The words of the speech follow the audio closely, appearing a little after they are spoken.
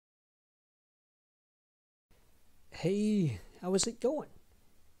Hey, how is it going?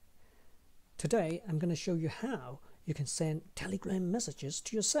 Today I'm going to show you how you can send Telegram messages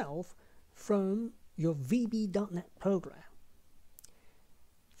to yourself from your VB.NET program.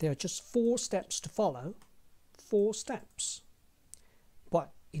 There are just 4 steps to follow, 4 steps.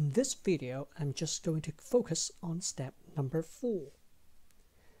 But in this video I'm just going to focus on step number 4.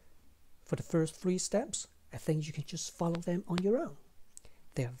 For the first 3 steps, I think you can just follow them on your own.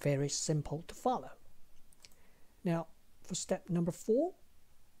 They are very simple to follow. Now, for step number 4,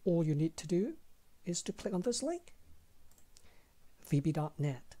 all you need to do is to click on this link,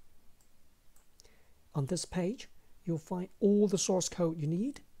 VB.NET. On this page, you'll find all the source code you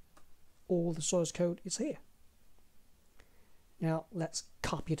need. All the source code is here. Now, let's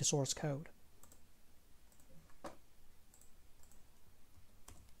copy the source code.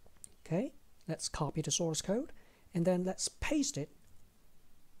 Okay, let's copy the source code, and then let's paste it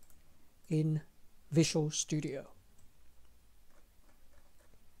in Visual Studio.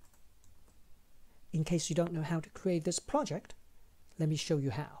 In case you don't know how to create this project, let me show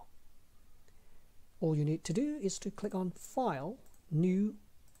you how. All you need to do is to click on File, New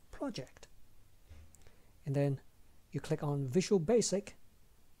Project. And then you click on Visual Basic,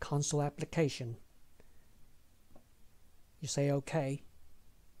 Console Application. You say OK.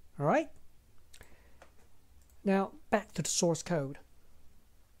 Alright? Now back to the source code.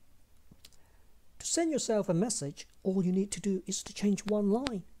 To send yourself a message, all you need to do is to change one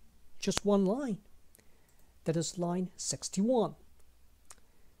line. Just one line. That is line 61.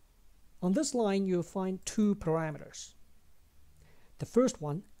 On this line, you'll find 2 parameters. The first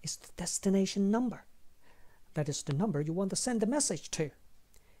one is the destination number. That is the number you want to send the message to.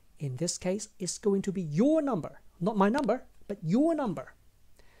 In this case, it's going to be your number. Not my number, but your number.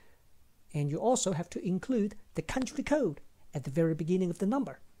 And you also have to include the country code at the very beginning of the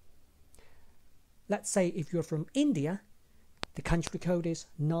number. Let's say if you're from India, the country code is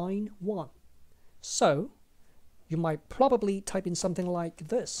 91. So, you might probably type in something like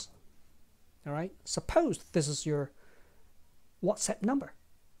this. All right, suppose this is your WhatsApp number,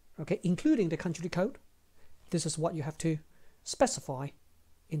 okay, including the country code. This is what you have to specify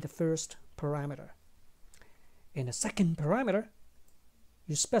in the first parameter. In the second parameter,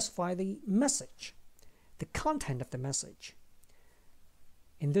 you specify the message, the content of the message.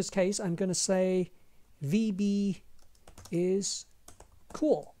 In this case, I'm going to say VB is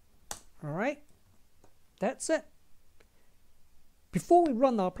cool. All right, that's it. Before we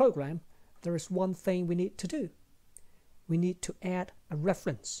run our program, there is one thing we need to do. We need to add a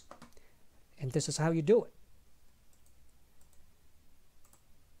reference. And this is how you do it.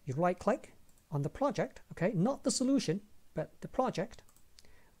 You right-click on the project, okay, not the solution, but the project.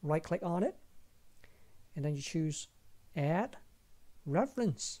 Right-click on it, and then you choose Add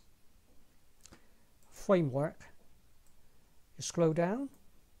Reference. Framework. You scroll down,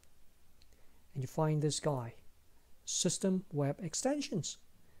 and you find this guy. System Web Extensions.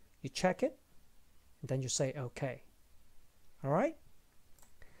 You check it, and then you say OK. All right?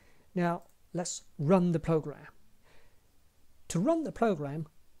 Now, let's run the program. To run the program,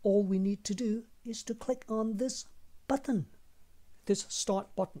 all we need to do is to click on this button, this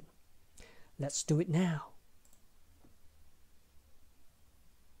Start button. Let's do it now.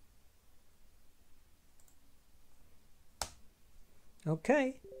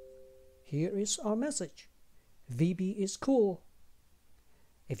 OK, here is our message. VB is cool.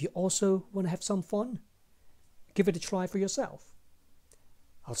 If you also want to have some fun, give it a try for yourself.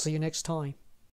 I'll see you next time.